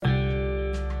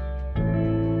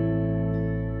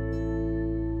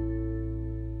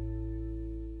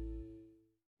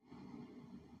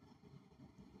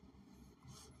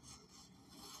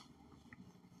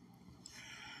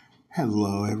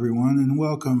Hello, everyone, and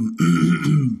welcome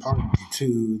pardon me,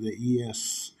 to the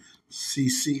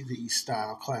ESCC, the E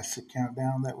Style Classic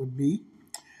Countdown, that would be.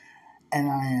 And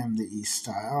I am the E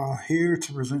Style, here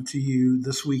to present to you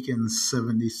this week in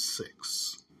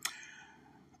 76.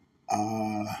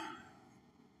 Uh,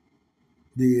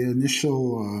 the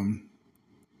initial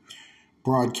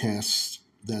broadcast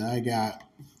that I got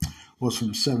was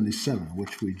from 77,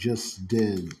 which we just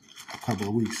did a couple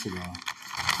of weeks ago.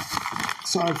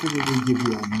 So I figured we'd give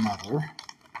you another,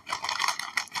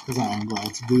 because I am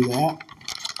glad to do that.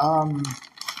 I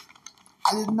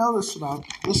didn't know this about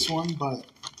this one, but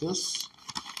this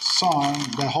song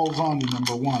that holds on to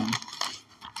number one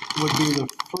would be the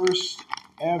first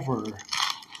ever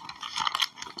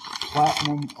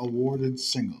platinum awarded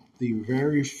single. The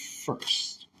very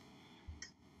first.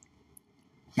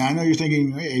 Now, I know you're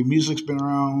thinking, hey, music's been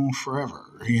around forever.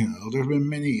 There's been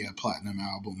many platinum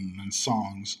albums and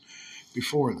songs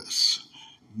before this.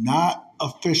 Not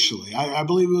officially. I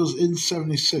believe it was in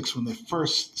 76 when they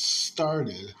first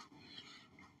started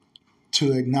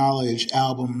to acknowledge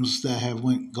albums that have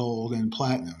went gold and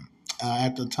platinum.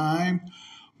 At the time,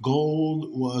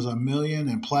 gold was 1 million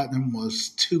and platinum was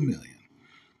 2 million.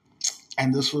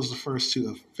 And this was the first to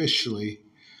officially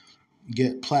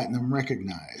get platinum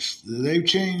recognized. They've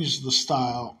changed the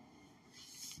style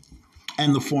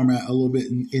and the format a little bit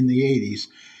in the 80s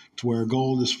to where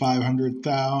gold is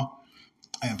 500,000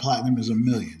 and platinum is 1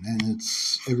 million. And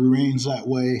it remains that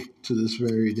way to this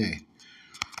very day.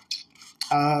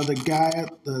 The guy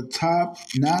at the top,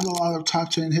 not a lot of top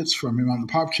 10 hits from him on the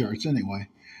pop charts anyway,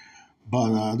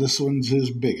 but this one's his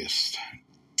biggest.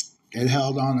 It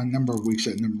held on a number of weeks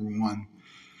at number one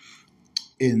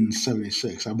in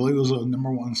 76. I believe it was a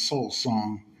number one soul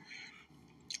song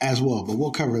as well, but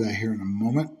we'll cover that here in a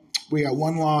moment. We got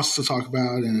one loss to talk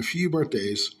about and a few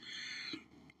birthdays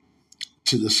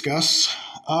to discuss.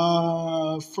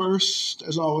 First,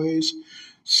 as always,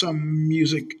 some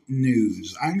music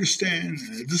news. I understand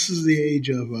this is the age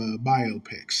of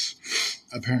biopics,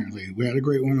 apparently. We had a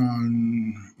great one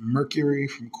on Mercury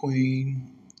from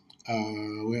Queen.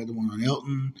 We had the one on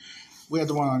Elton. We had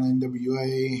the one on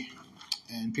NWA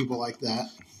and people like that.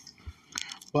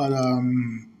 But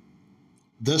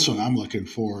this one I'm looking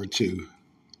forward to.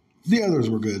 The others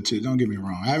were good too, don't get me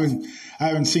wrong. I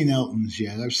haven't seen Elton's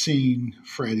yet. I've seen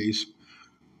Freddie's.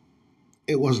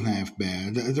 It wasn't half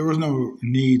bad. There was no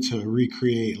need to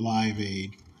recreate Live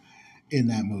Aid in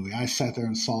that movie. I sat there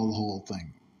and saw the whole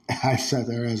thing. I sat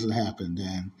there as it happened,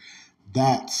 and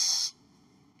that's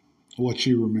what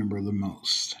you remember the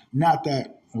most. Not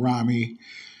that Rami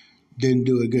didn't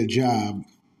do a good job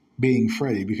being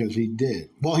Freddie, because he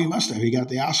did. Well, he must have. He got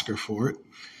the Oscar for it,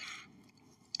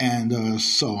 and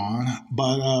so on.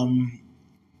 But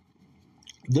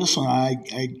this one I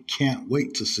can't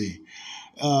wait to see.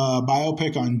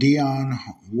 Biopic on Dionne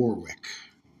Warwick,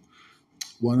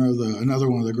 another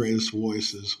one of the greatest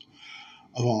voices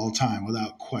of all time,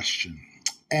 without question.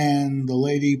 And the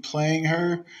lady playing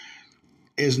her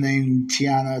is named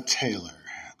Teyana Taylor.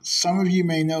 Some of you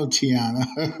may know Teyana.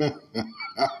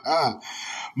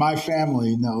 My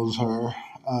family knows her,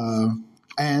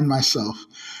 and myself,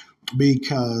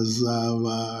 because of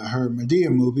her Madea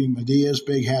movie, Madea's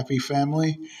Big Happy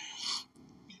Family.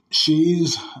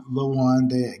 She's the one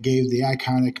that gave the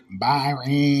iconic Byron.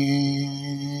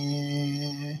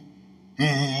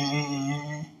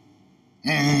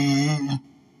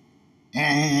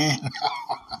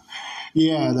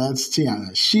 Yeah, that's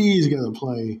Teyana. She's going to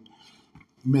play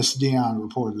Miss Dionne,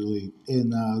 reportedly, in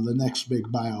the next big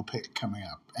biopic coming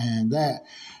up. And that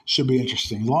should be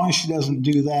interesting. As long as she doesn't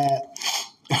do that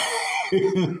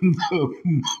in the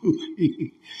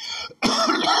movie.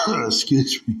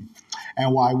 Excuse me.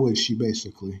 And why would she,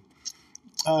 basically?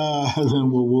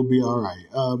 Then we'll be all right.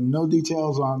 No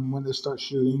details on when they start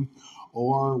shooting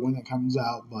or when it comes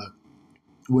out, but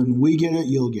when we get it,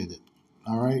 you'll get it.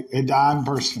 All right? And I'm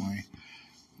personally,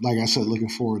 like I said, looking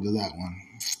forward to that one.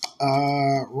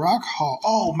 Rock Hall.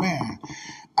 Oh, man.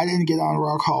 I didn't get on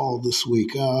Rock Hall this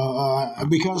week.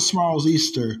 Because tomorrow's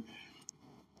Easter,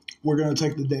 we're going to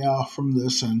take the day off from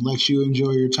this and let you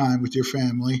enjoy your time with your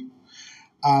family.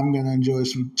 I'm going to enjoy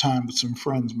some time with some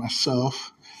friends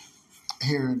myself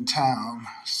here in town.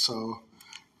 So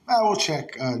I will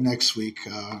check next week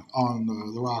on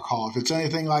the Rock Hall. If it's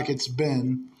anything like it's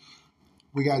been,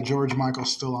 we got George Michael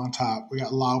still on top. We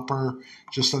got Lauper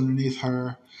just underneath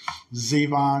her.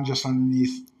 Zevon just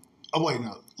underneath. Oh, wait,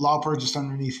 no. Lauper just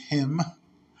underneath him.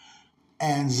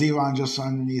 And Zevon just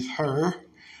underneath her.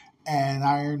 And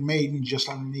Iron Maiden just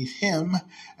underneath him,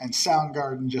 and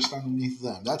Soundgarden just underneath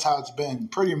them. That's how it's been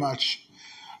pretty much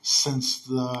since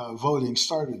the voting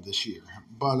started this year.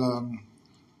 But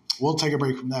we'll take a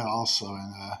break from that also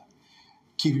and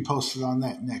keep you posted on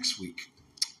that next week.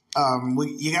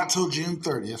 You got till June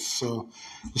 30th, so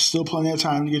there's still plenty of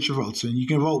time to get your votes in. You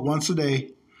can vote once a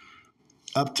day,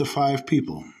 up to 5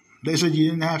 people. They said you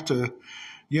don't have to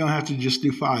just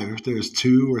do 5. If there's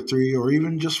 2 or 3 or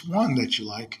even just 1 that you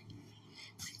like,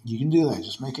 you can do that.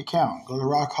 Just make a count. Go to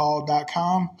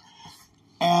rockhall.com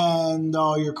and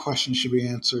all your questions should be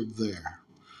answered there.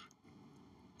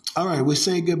 All right, we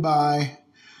say goodbye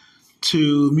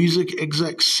to music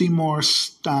exec Seymour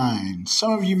Stein.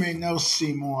 Some of you may know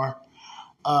Seymour.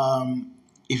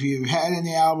 If you've had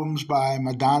any albums by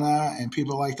Madonna and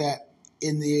people like that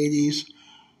in the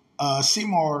 80s,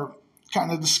 Seymour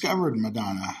kind of discovered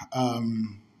Madonna.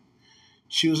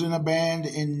 She was in a band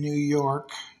in New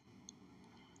York,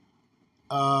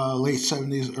 late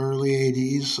 70s, early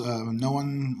 80s. No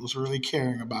one was really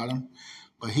caring about him,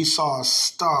 but he saw a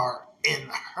star in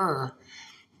her,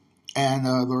 and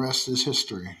the rest is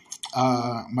history.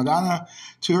 Madonna,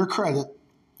 to her credit,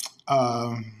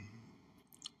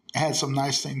 had some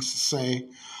nice things to say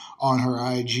on her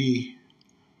IG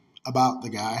about the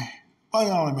guy. But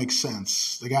it only makes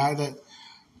sense. The guy that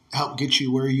helped get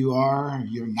you where you are,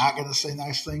 you're not going to say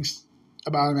nice things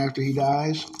about him after he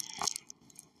dies.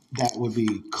 That would be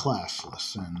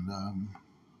classless. And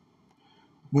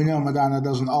we know Madonna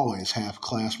doesn't always have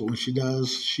class, but when she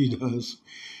does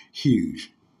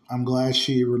huge. I'm glad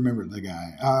she remembered the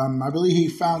guy. I believe he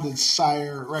founded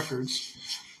Sire Records,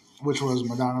 which was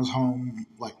Madonna's home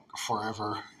like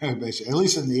forever, basically, at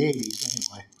least in the 80s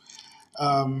anyway.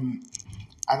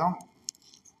 I don't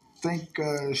think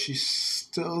she's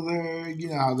still there. You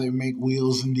know how they make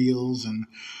wheels and deals and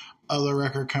other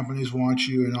record companies want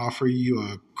you and offer you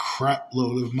a crap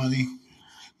load of money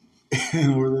in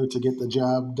order to get the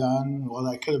job done. Well,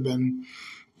 that could have been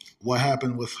what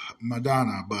happened with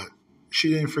Madonna, but she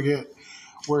didn't forget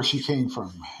where she came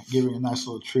from, giving a nice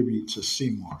little tribute to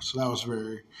Seymour. So that was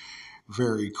very,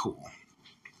 very cool.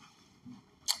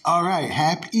 All right,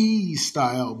 happy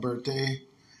style birthday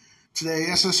today.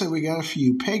 As I said, we got a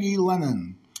few. Peggy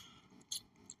Lennon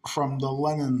from the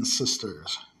Lennon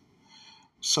Sisters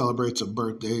celebrates a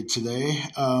birthday today.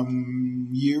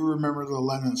 You remember the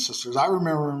Lennon Sisters. I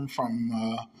remember them from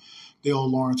the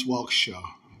old Lawrence Welk show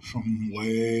from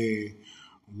way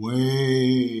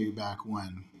back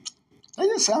when. They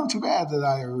didn't sound too bad that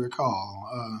I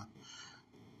recall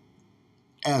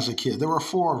as a kid. There were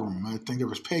 4 of them. I think there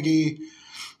was Peggy,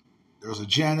 there was a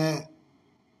Janet,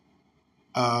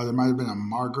 there might have been a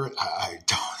Margaret. I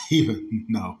don't even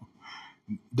know.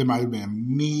 There might have been a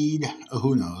Mead.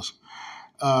 Who knows?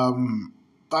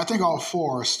 But I think all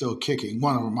 4 are still kicking.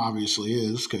 One of them obviously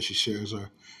is because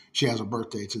she has a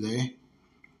birthday today.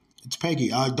 It's Peggy.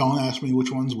 Don't ask me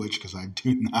which one's which because I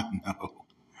do not know.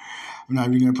 I'm not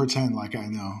even going to pretend like I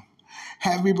know.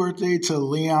 Happy birthday to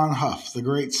Leon Huff, the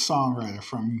great songwriter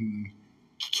from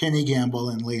Kenny Gamble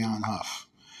and Leon Huff.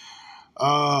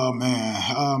 Oh,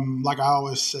 man. Like I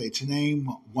always say, to name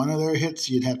one of their hits,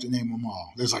 you'd have to name them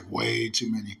all. There's like way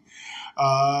too many.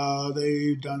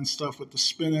 They've done stuff with the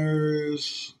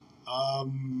Spinners,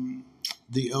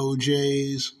 the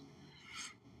OJs,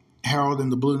 Harold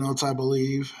and the Blue Notes, I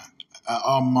believe,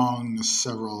 among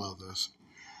several others.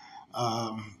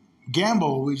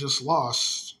 Gamble, we just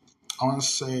lost. I want to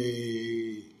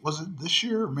say, was it this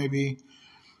year or maybe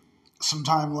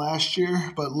sometime last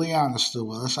year? But Leon is still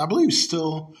with us. I believe he's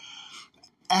still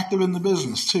active in the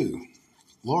business too.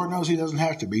 Lord knows he doesn't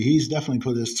have to be. He's definitely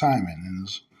put his time in and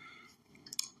is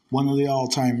one of the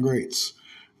all-time greats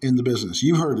in the business.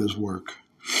 You've heard his work.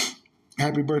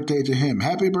 Happy birthday to him.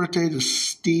 Happy birthday to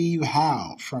Steve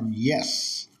Howe from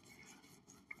Yes.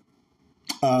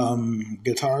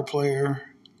 Guitar player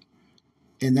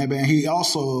in that band. You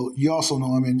also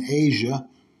know him in Asia.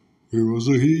 It was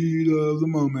the heat of the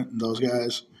moment. Those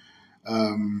guys.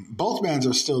 Both bands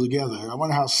are still together. I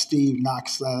wonder how Steve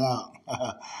knocks that out.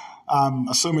 I'm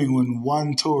assuming when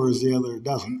one tours, the other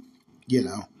doesn't. You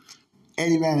know,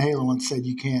 Eddie Van Halen once said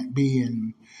you can't be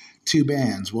in 2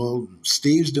 bands. Well,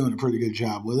 Steve's doing a pretty good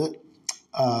job with it.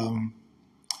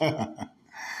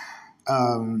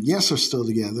 Yes, they're still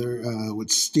together with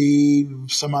Steve,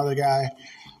 some other guy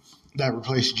that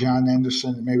replaced John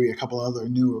Anderson, and maybe a couple other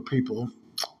newer people.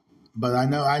 But I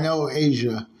know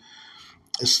Asia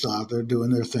is still out there doing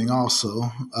their thing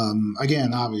also.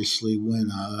 Again, obviously,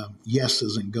 when Yes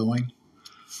isn't going.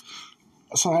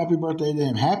 So happy birthday to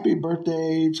him. Happy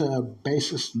birthday to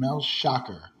bassist Mel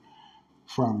Shocker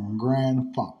from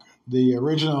Grand Funk. The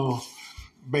original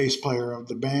bass player of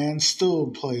the band still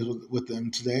plays with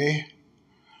them today.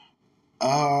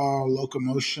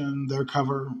 Locomotion, their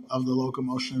cover of the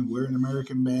Locomotion, We're an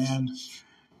American Band,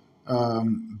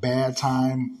 Bad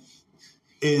Time,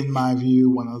 in my view,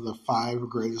 one of the 5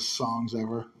 greatest songs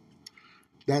ever.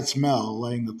 That's Mel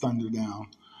laying the thunder down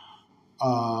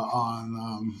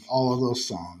on all of those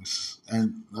songs.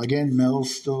 And again,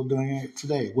 Mel's still doing it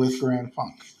today with Grand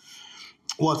Funk.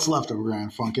 What's left of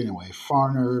Grand Funk anyway.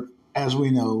 Foreigner, as we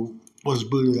know, was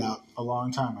booted out a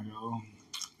long time ago.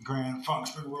 Grand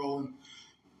Funk's been rolling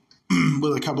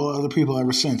with a couple of other people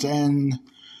ever since. And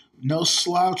no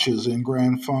slouches in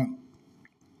Grand Funk,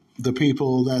 the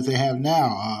people that they have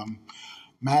now.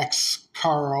 Max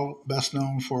Carl, best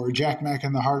known for Jack Mack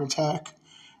and the Heart Attack,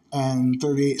 and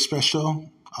 38 Special.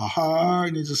 A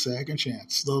Heart Needs a Second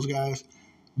Chance. Those guys,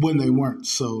 when they weren't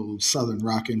so Southern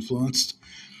rock influenced,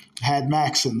 had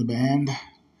Max in the band.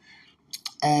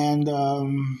 And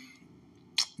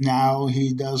now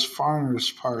he does Foreigner's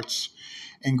parts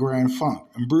in Grand Funk.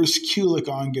 And Bruce Kulick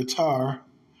on guitar.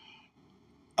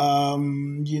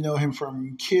 You know him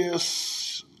from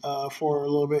Kiss for a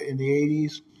little bit in the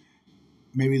 80s,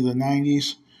 maybe the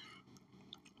 90s.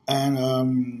 And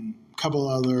a couple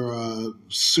other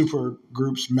super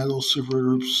groups, metal super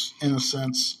groups, in a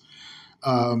sense.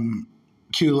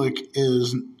 Kulick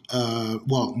is,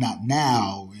 not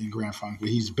now in Grand Funk, but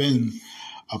he's been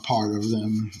a part of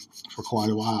them for quite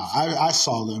a while. I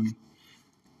saw them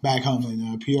back home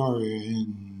in Peoria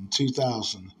in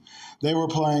 2000. They were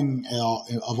playing,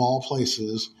 of all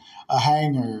places, a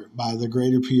hangar by the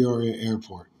Greater Peoria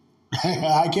Airport.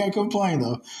 I can't complain,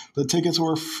 though. The tickets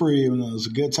were free and it was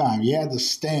a good time. You had to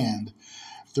stand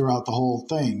throughout the whole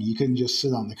thing. You couldn't just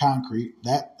sit on the concrete.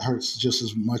 That hurts just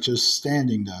as much as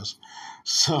standing does.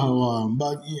 So,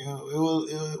 but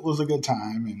it was a good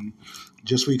time. And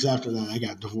just weeks after that, I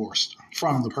got divorced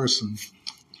from the person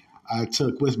I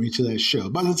took with me to that show.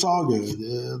 But it's all good.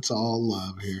 It's all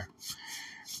love here.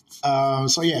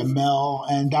 Mel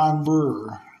and Don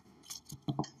Brewer,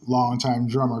 longtime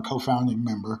drummer, co-founding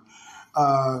member,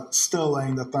 still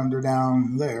laying the thunder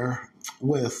down there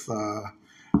with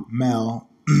Mel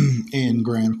in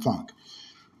Grand Funk.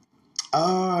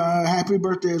 Happy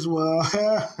birthday as well.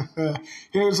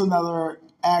 Here's another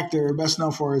actor, best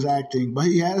known for his acting, but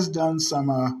he has done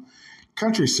some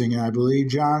country singing, I believe.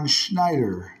 John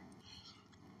Schneider,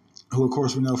 who, of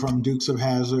course, we know from Dukes of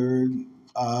Hazzard,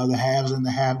 The Haves and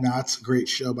the Have-Nots. Great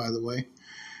show, by the way.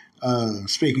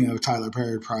 Speaking of Tyler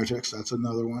Perry projects, that's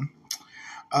another one.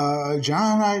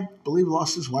 John, I believe,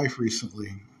 lost his wife recently.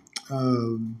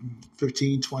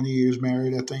 15, 20 years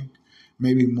married, I think.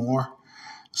 Maybe more.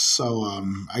 So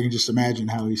I can just imagine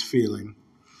how he's feeling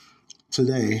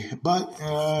today. But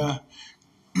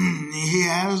he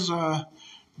has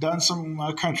done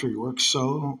some country work,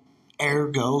 so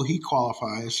ergo he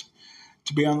qualifies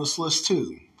to be on this list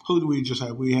too. Who do we just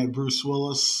have? We had Bruce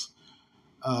Willis,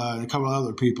 and a couple of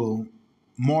other people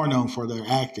more known for their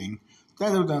acting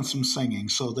that have done some singing,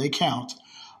 so they count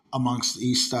amongst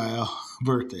these style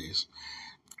birthdays.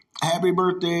 Happy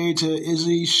birthday to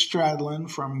Izzy Stradlin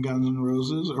from Guns N'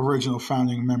 Roses, original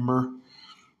founding member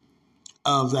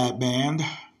of that band.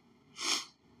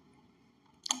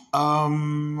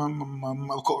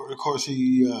 Of course,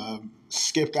 he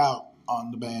skipped out on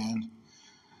the band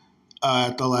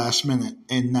at the last minute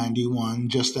in '91,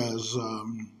 just as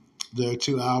their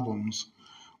 2 albums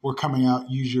were coming out,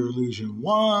 Use Your Illusion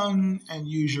 1 and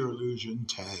Use Your Illusion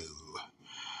 2.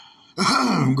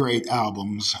 Great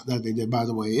albums that they did, by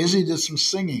the way. Izzy did some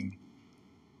singing,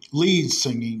 lead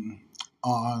singing,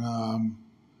 on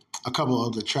a couple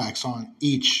of the tracks on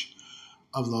each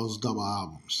of those double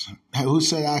albums. Who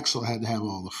said Axl had to have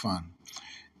all the fun?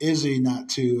 Izzy, not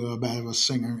too bad of a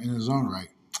singer in his own right.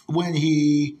 When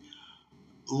he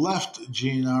left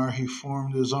GNR, he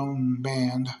formed his own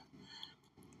band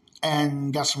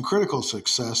and got some critical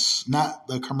success, not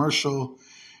the commercial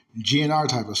GNR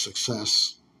type of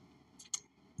success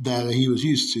that he was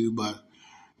used to, but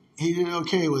he did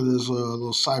okay with his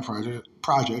little side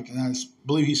project, and I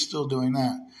believe he's still doing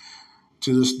that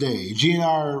to this day.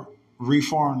 GNR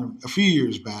reformed a few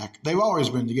years back. They've always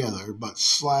been together, but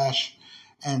Slash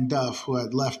and Duff, who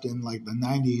had left in like the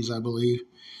 90s, I believe,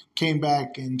 came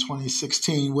back in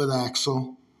 2016 with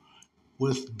Axl,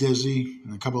 with Dizzy,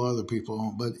 and a couple other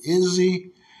people. But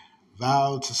Izzy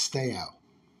vowed to stay out.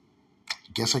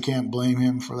 Guess I can't blame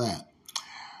him for that.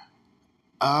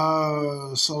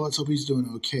 So let's hope he's doing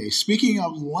okay. Speaking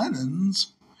of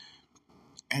Lennons,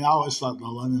 and I always thought the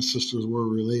Lennon sisters were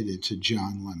related to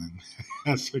John Lennon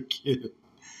as a kid.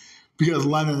 Because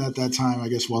Lennon at that time, I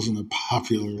guess, wasn't a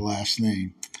popular last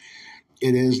name.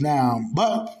 It is now.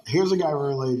 But here's a guy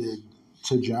related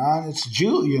to John. It's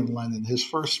Julian Lennon, his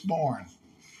firstborn,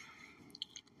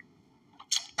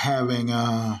 having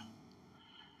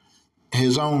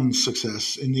his own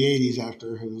success in the 80s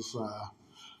after his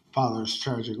father's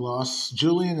tragic loss.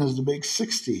 Julian is the big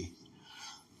 60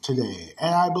 today.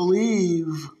 And I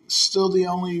believe still the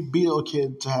only Beatle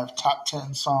kid to have top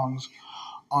 10 songs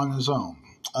on his own.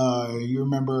 You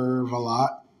remember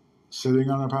Valat sitting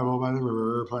on a pebble by the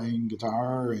river playing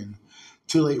guitar, and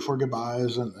Too Late for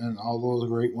Goodbyes, and all those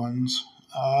great ones.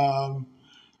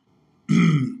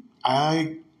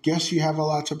 I guess you have a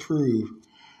lot to prove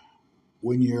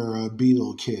when you're a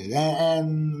Beatle kid.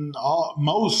 And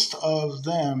most of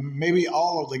them, maybe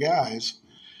all of the guys,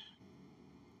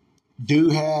 do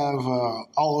have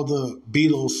all of the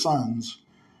Beatles' sons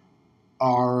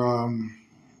are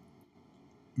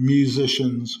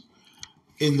musicians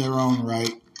in their own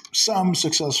right. Some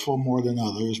successful more than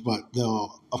others, but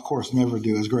they'll, of course, never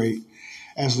do as great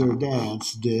as their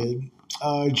dads did.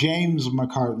 James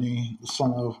McCartney, the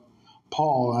son of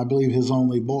Paul, I believe his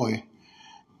only boy,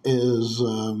 is,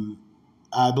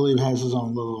 I believe, has his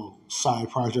own little side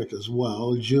project as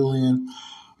well. Julian,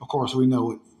 of course, we know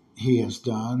what he has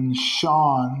done.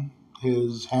 Sean,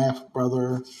 his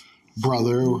half-brother,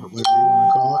 whatever you want to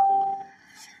call it,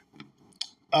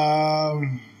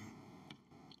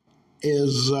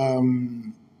 is a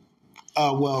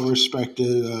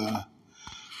well-respected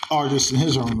artist in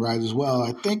his own right as well.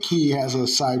 I think he has a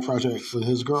side project with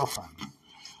his girlfriend.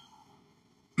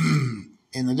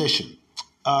 In addition,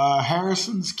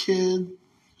 Harrison's kid,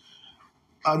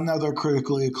 another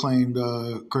critically acclaimed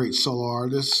great solo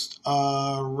artist.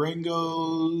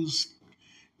 Ringo's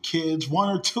kids,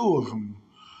 one or two of them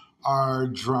are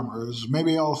drummers.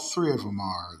 Maybe all three of them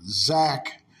are.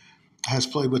 Zach has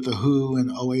played with The Who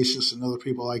and Oasis and other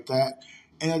people like that,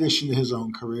 in addition to his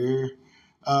own career.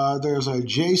 There's a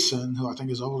Jason, who I think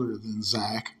is older than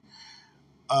Zach,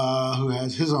 who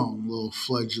has his own little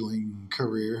fledgling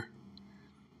career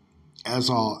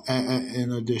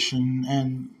in addition.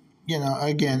 And,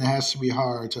 again, it has to be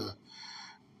hard to,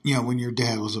 when your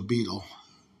dad was a Beatle.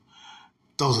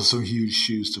 Those are some huge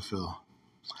shoes to fill.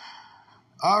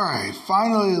 All right,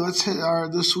 finally, let's hit our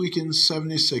This Week in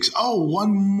 76. Oh,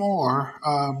 one more.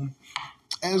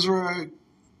 Ezra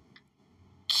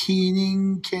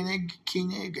Koenig,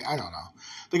 I don't know.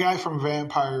 The guy from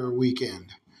Vampire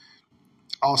Weekend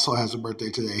also has a birthday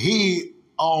today. He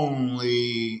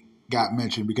only got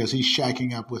mentioned because he's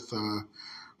shacking up with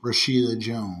Rashida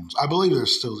Jones. I believe they're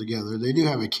still together. They do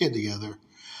have a kid together,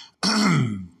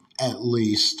 at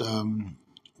least.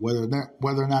 Whether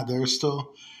or not they're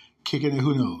still kicking it,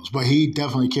 who knows? But he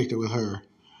definitely kicked it with her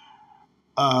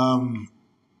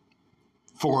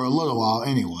for a little while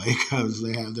anyway, because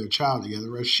they have their child together.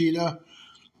 Rashida,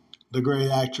 the great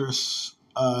actress,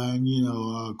 and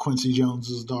Quincy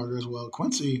Jones's daughter as well.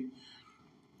 Quincy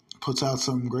puts out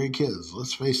some great kids,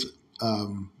 let's face it.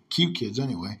 Cute kids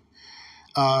anyway.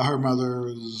 Her mother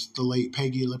is the late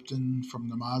Peggy Lipton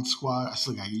from the Mod Squad. I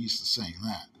still got used to saying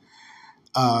that.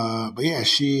 But yeah,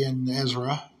 she and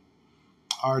Ezra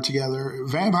are together.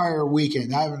 Vampire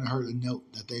Weekend, I haven't heard a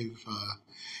note that they've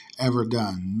ever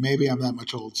done. Maybe I'm that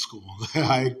much old school.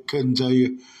 I couldn't tell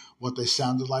you what they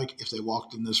sounded like if they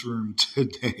walked in this room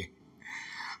today.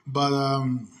 But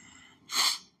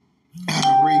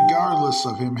regardless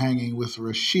of him hanging with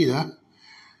Rashida,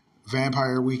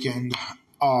 Vampire Weekend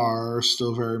are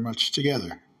still very much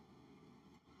together.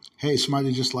 Hey,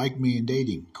 somebody just liked me in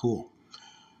dating. Cool.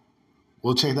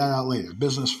 We'll check that out later.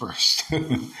 Business first.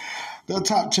 The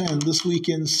top 10 this week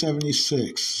in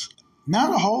 76.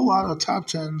 Not a whole lot of top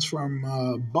 10s from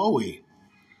Bowie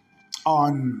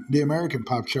on the American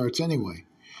pop charts anyway.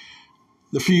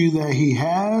 The few that he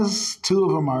has, two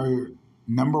of them are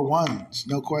number ones,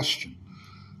 no question.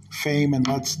 Fame and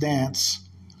Let's Dance.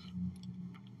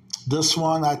 This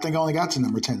one, I think, only got to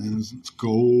number 10, and it's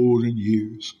Golden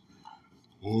Years.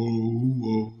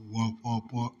 Whoa.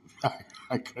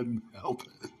 I couldn't help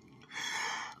it.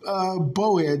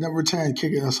 Bowie at number 10,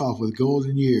 kicking us off with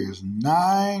Golden Years.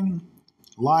 9,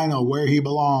 Lionel, Where He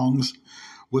Belongs,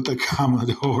 with the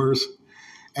Commodores,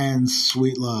 and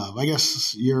Sweet Love. I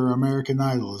guess your American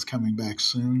Idol is coming back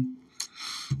soon.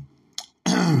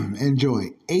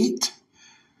 Enjoy. 8,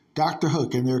 Dr.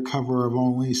 Hook and their cover of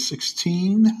Only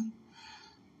 16.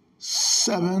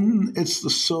 7, It's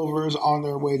the Silvers on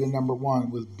their way to number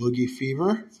 1 with Boogie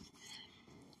Fever.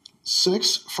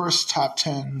 6, first top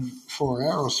 10 for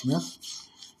Aerosmith,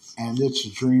 and it's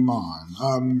Dream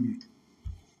On.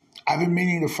 I've been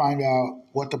meaning to find out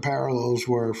what the parallels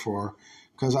were for,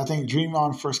 because I think Dream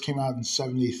On first came out in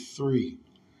 73.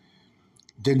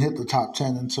 Didn't hit the top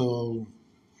 10 until,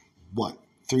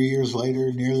 3 years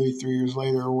later, nearly 3 years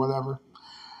later or whatever.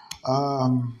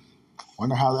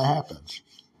 Wonder how that happens.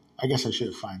 I guess I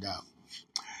should find out.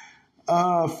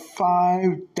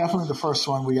 5, definitely the first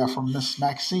one we got from Miss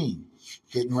Maxine.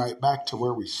 Getting right back to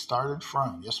where we started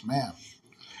from. Yes, ma'am.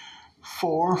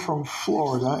 4 from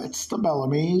Florida. It's the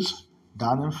Bellamy's.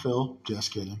 Don and Phil.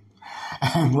 Just kidding.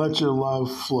 And Let Your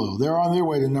Love Flow. They're on their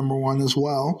way to number 1 as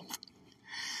well.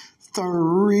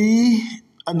 3,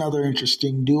 another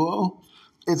interesting duo.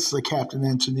 It's the Captain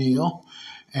and Tennille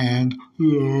and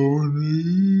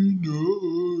Lonely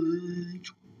Night.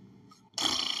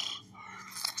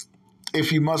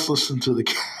 If you must listen to the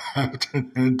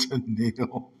Captain and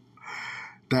Tennille,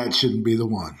 that shouldn't be the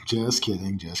one. Just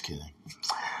kidding.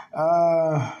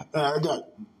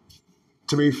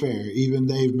 To be fair, even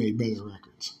they've made better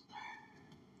records.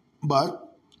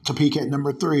 But to peak at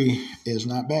number 3 is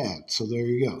not bad. So there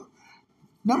you go.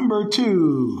 Number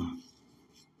 2.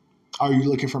 Are you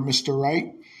looking for Mr.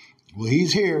 Right? Well,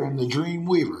 he's here in the Dream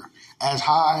Weaver. As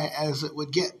high as it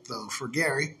would get, though, for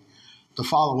Gary. The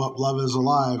follow-up, Love Is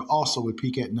Alive, also would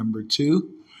peak at number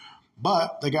 2.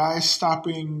 But the guy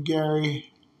stopping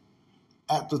Gary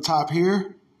at the top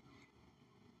here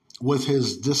with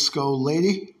his disco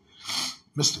lady,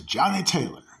 Mr. Johnny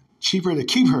Taylor. Cheaper to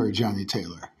keep her, Johnny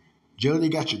Taylor. Jody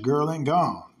got your girl and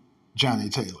gone, Johnny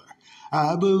Taylor.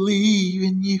 I believe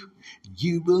in you,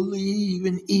 you believe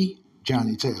in E,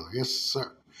 Johnny Taylor. Yes,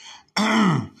 sir.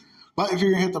 But if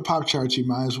you're going to hit the pop charts, you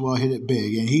might as well hit it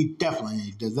big. And he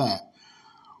definitely did that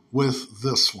with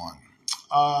this one.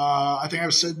 I think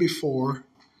I've said before,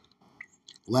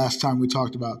 last time we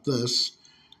talked about this,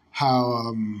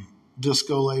 how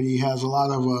Disco Lady has a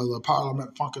lot of the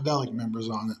Parliament Funkadelic members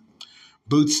on it.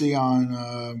 Bootsy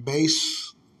on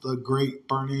bass, the great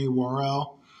Bernie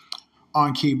Worrell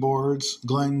on keyboards,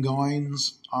 Glenn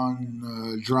Goins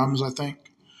on drums, I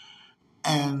think,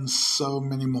 and so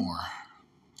many more.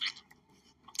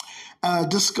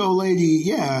 Disco Lady,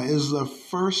 is the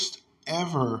first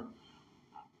ever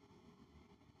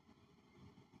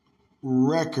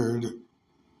record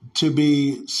to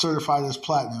be certified as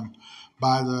platinum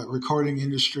by the Recording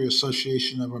Industry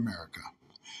Association of America.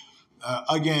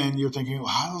 Again, you're thinking, well,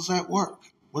 how does that work?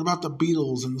 What about the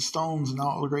Beatles and the Stones and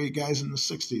all the great guys in the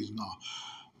 60s and all?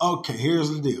 Okay, here's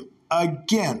the deal.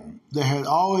 Again, there had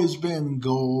always been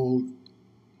gold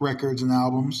records and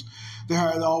albums. There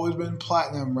had always been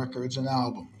platinum records and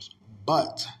albums.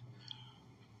 But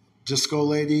Disco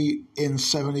Lady in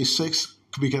 76,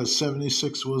 because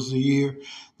 76 was the year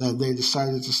that they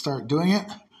decided to start doing it,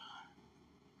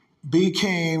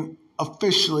 became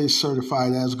officially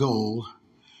certified as gold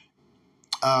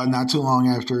not too long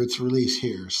after its release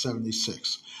here,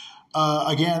 76.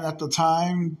 Again, at the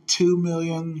time, 2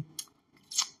 million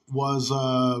was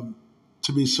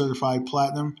to be certified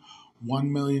platinum.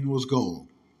 1 million was gold.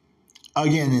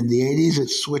 Again, in the 80s, it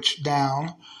switched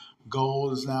down.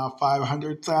 Gold is now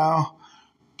 500,000.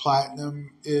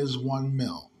 Platinum is 1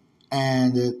 mil.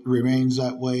 And it remains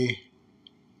that way.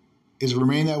 It's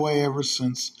remained that way ever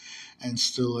since and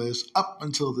still is up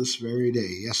until this very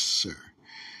day. Yes, sir.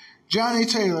 Johnny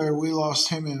Taylor, we lost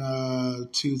him in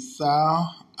 2000.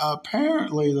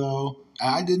 Apparently, though,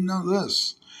 I didn't know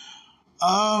this.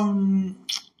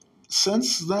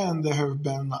 Since then, there have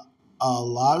been a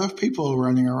lot of people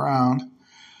running around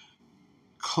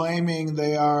claiming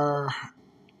they are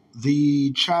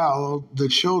the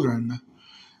children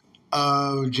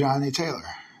of Johnny Taylor.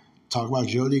 Talk about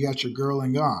Jody got your girl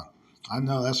and gone. I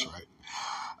know that's right.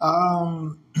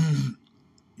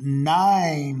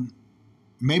 9,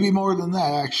 maybe more than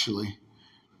that actually,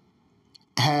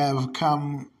 have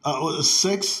come.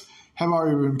 6 have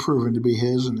already been proven to be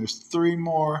his, and there's 3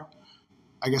 more.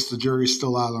 I guess the jury's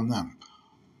still out on them.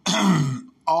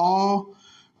 All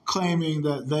claiming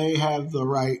that they have the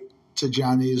right to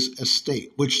Johnny's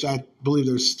estate, which I believe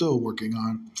they're still working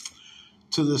on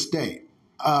to this day.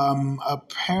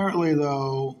 Apparently,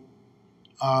 though,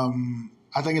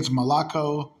 I think it's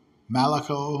Malaco,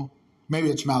 maybe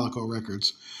it's Malaco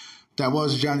Records, that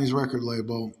was Johnny's record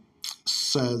label,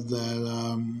 said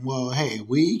that, well, hey,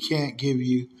 we can't give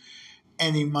you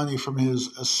any money from his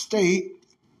estate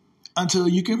until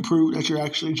you can prove that you're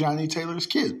actually Johnny Taylor's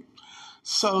kid.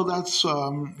 So that's,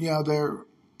 they're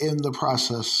in the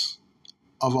process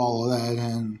of all of that.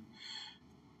 And,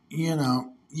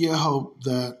 you hope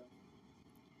that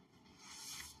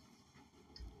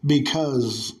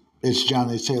because it's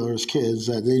Johnny Taylor's kids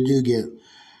that they do get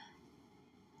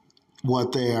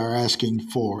what they are asking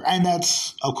for. And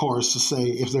that's, of course, to say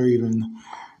if they're even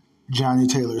Johnny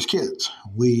Taylor's kids.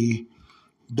 We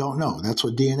don't know. That's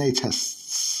what DNA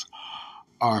tests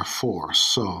our fourth.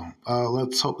 So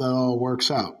let's hope that all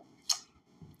works out.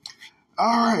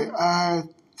 All right, I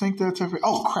think that's everything.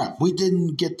 Oh, crap. We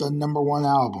didn't get the number one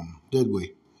album, did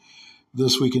we?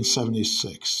 This week in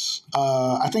 76.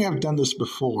 I think I've done this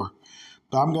before,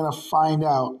 but I'm going to find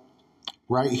out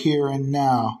right here and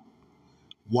now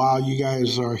while you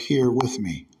guys are here with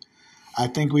me. I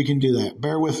think we can do that.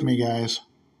 Bear with me, guys.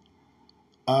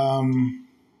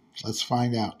 Let's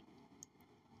find out.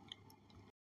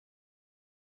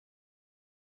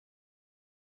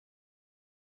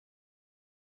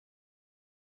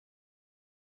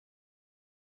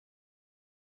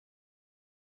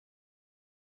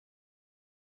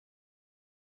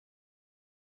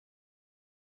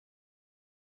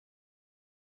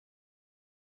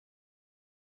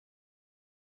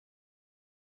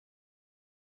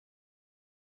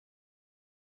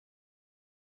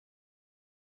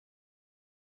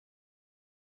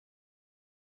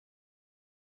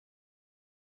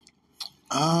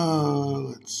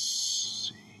 Let's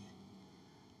see.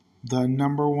 The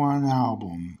number one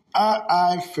album.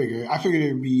 I figured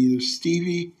it'd be either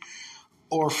Stevie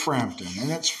or Frampton,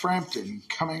 and it's Frampton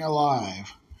Coming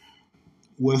Alive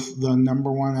with the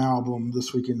number one album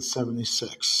this week in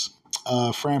 76.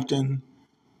 Frampton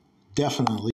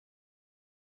definitely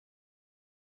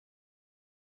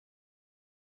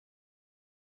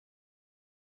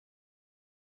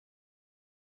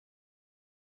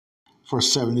for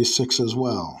 76 as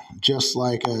well, just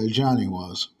like Johnny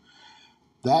was.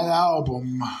 That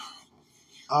album,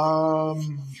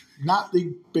 not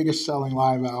the biggest selling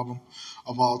live album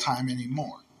of all time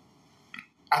anymore.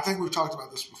 I think we've talked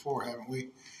about this before, haven't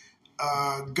we?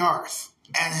 Garth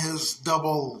and his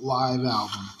double live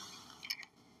album,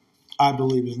 I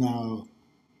believe, is now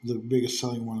the biggest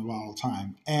selling one of all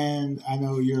time. And I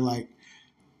know you're like,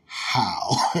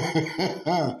 how?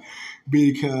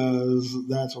 Because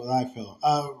that's what I felt.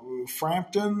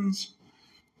 Frampton's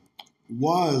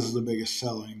was the biggest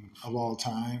selling of all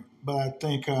time, but I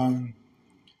think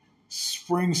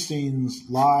Springsteen's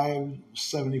Live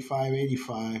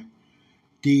 75-85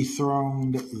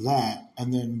 dethroned that,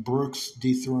 and then Brooks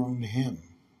dethroned him.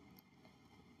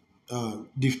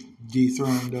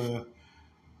 Dethroned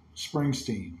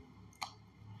Springsteen.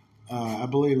 I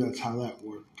believe that's how that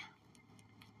worked.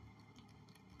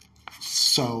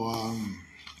 So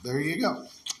there you go.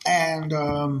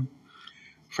 And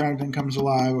Frampton Comes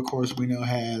Alive, of course, we know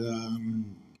had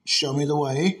Show Me the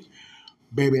Way,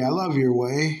 Baby I Love Your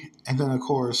Way, and then, of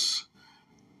course,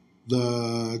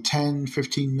 the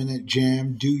 10-15 minute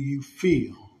jam, Do You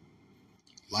Feel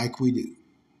Like We Do.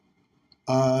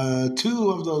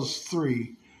 Two of those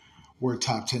three were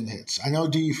top 10 hits. I know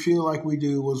Do You Feel Like We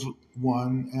Do was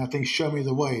one, and I think Show Me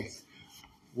the Way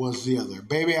was the other.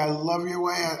 Baby I Love Your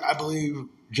Way, I believe,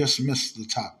 just missed the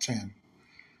top 10,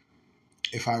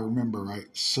 if I remember right.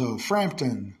 So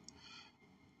Frampton,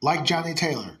 like Johnny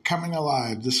Taylor, Coming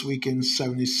Alive this week in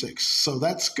 76. So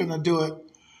that's going to do it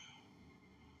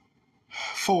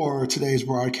for today's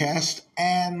broadcast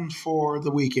and for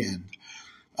the weekend.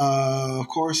 Of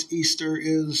course, Easter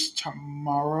is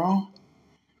tomorrow.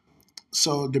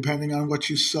 So depending on what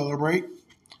you celebrate,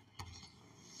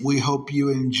 we hope you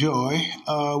enjoy.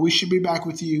 We should be back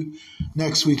with you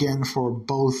next weekend for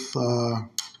both the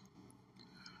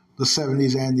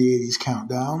 70s and the 80s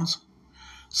countdowns.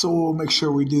 So we'll make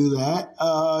sure we do that.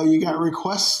 You got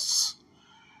requests?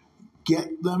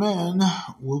 Get them in.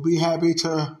 We'll be happy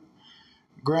to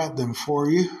grant them for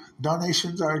you.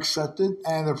 Donations are accepted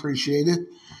and appreciated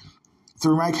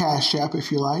through my Cash App,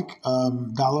 if you like.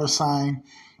 $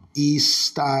 East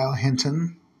Style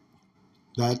Hinton.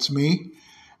 That's me.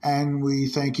 And we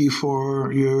thank you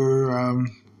for your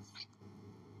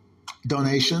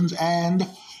donations and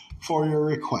for your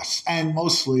requests, and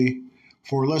mostly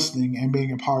for listening and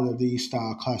being a part of the East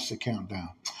Style Classic Countdown.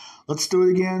 Let's do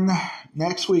it again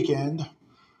next weekend.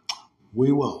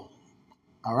 We will.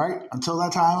 All right. Until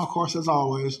that time, of course, as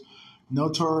always,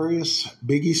 Notorious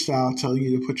Biggie Style telling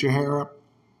you to put your hair up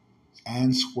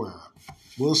and square up.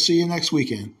 We'll see you next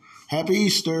weekend. Happy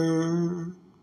Easter.